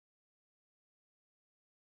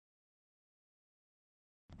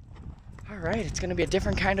Alright, it's gonna be a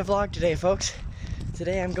different kind of vlog today, folks.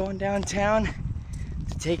 Today I'm going downtown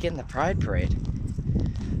to take in the Pride Parade.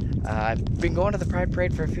 I've been going to the Pride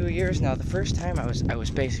Parade for a few years now. The first time I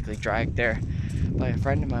was basically dragged there by a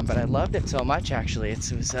friend of mine, but I loved it so much actually. It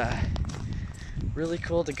was really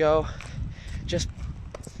cool to go. Just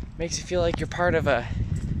makes you feel like you're part of a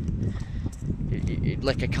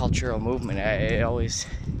cultural movement. It always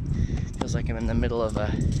feels like I'm in the middle of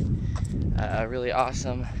a really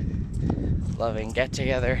awesome, loving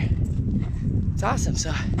get-together. It's awesome.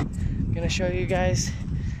 So I'm gonna show you guys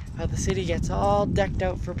how the city gets all decked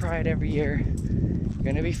out for Pride every year. It's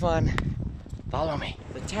gonna be fun. Follow me.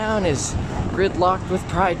 The town is gridlocked with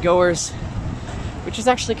Pride goers, which is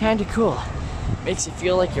actually kind of cool. Makes you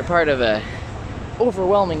feel like you're part of a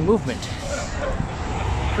overwhelming movement.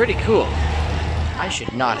 Pretty cool. I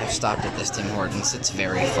should not have stopped at this Tim Hortons. It's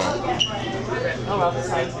very full.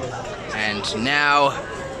 And now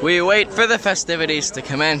we wait for the festivities to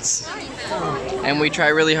commence. And we try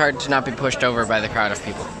really hard to not be pushed over by the crowd of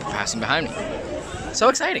people passing behind me. So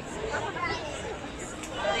exciting.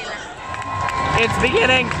 It's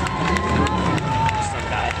beginning.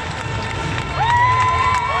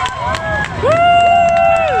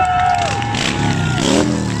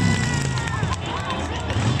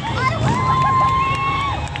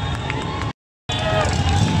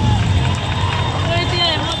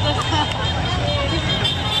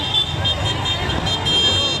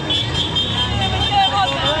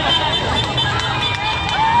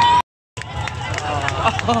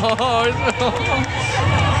 Oh,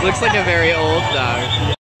 looks like a very old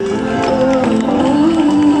dog.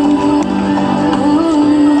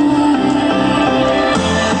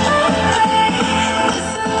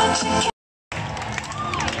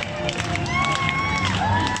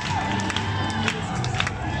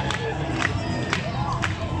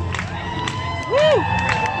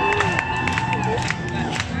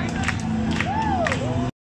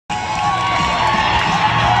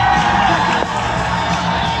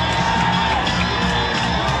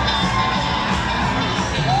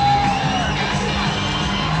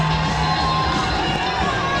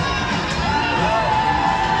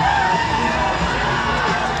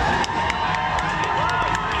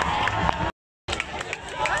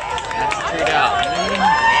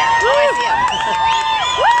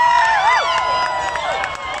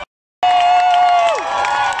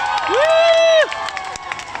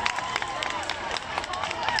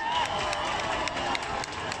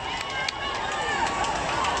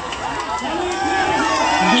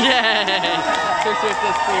 With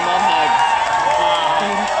this free mom hug.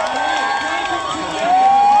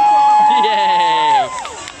 Yay!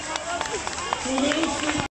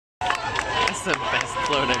 That's the best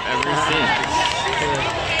float I've ever seen.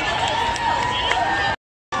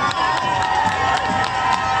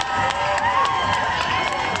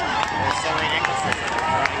 There's so many necklaces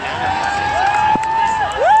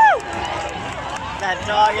Woo! That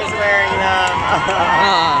dog is wearing them.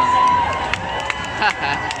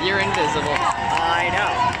 You're invisible. I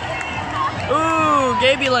know. Ooh,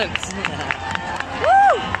 gabulance.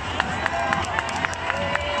 Woo!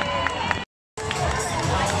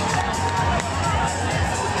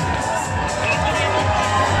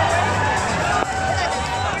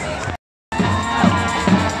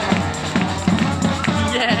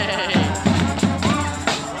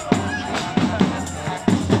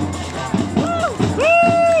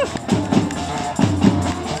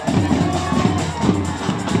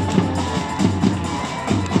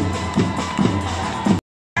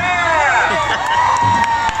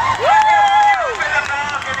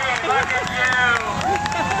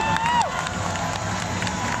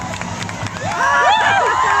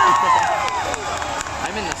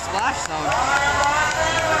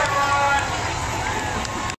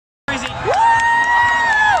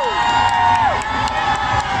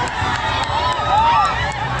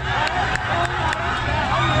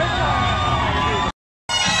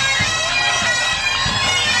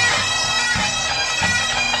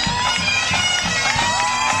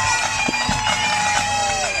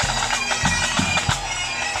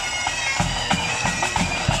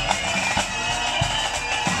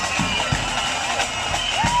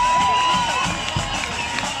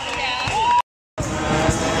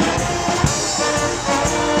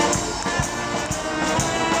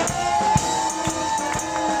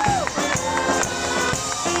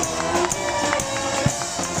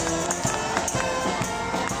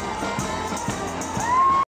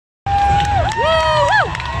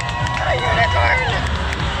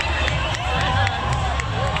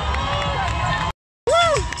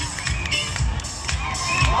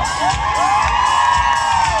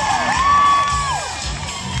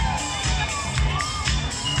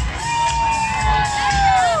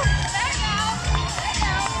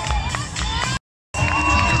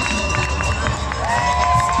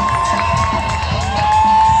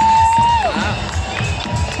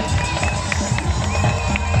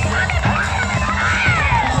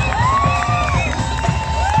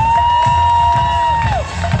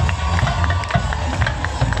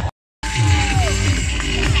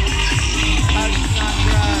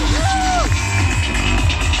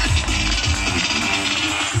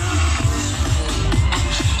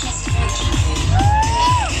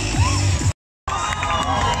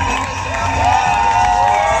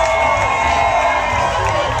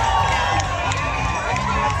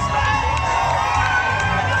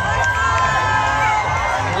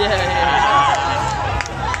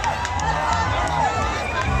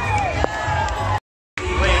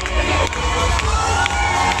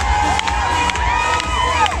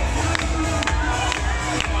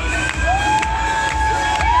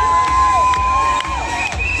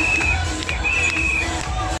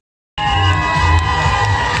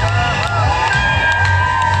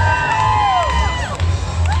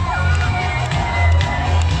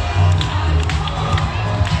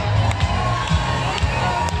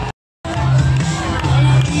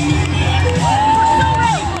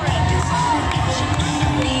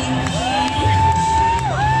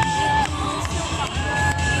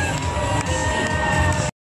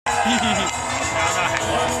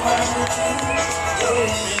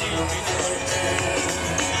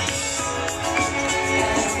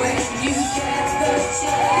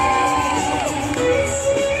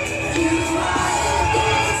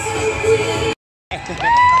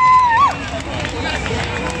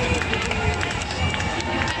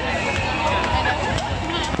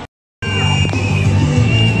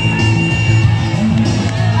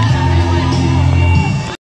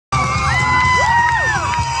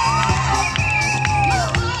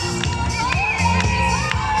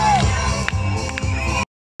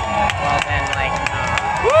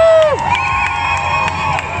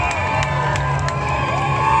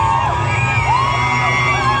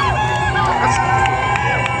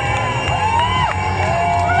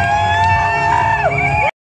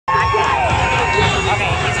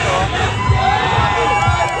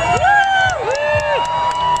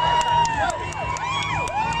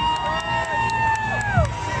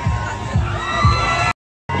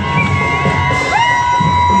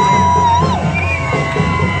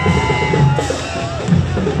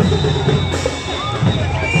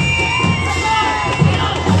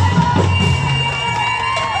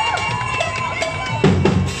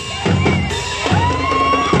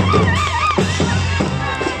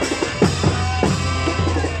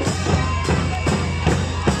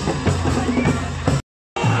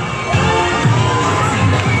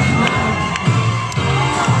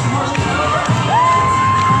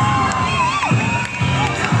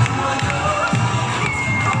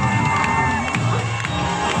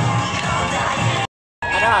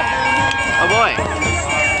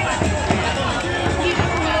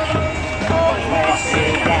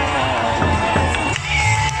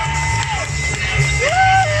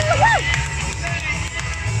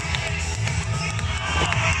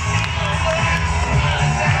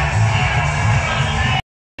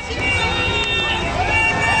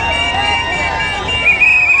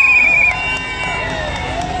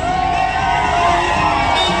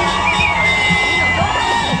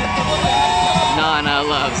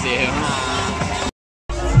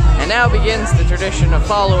 now begins the tradition of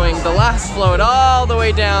following the last float all the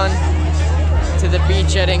way down to the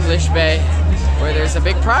beach at English Bay, where there's a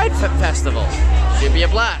big Pride festival. Should be a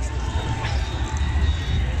blast.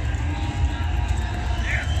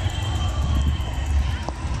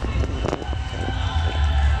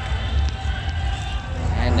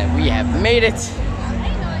 And we have made it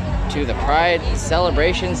to the Pride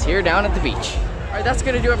celebrations here down at the beach. Alright, that's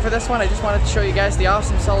gonna do it for this one. I just wanted to show you guys the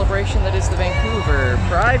awesome celebration that is the Vancouver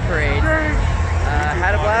Pride Parade.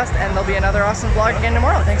 Had a blast, and there'll be another awesome vlog again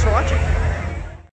tomorrow. Thanks for watching.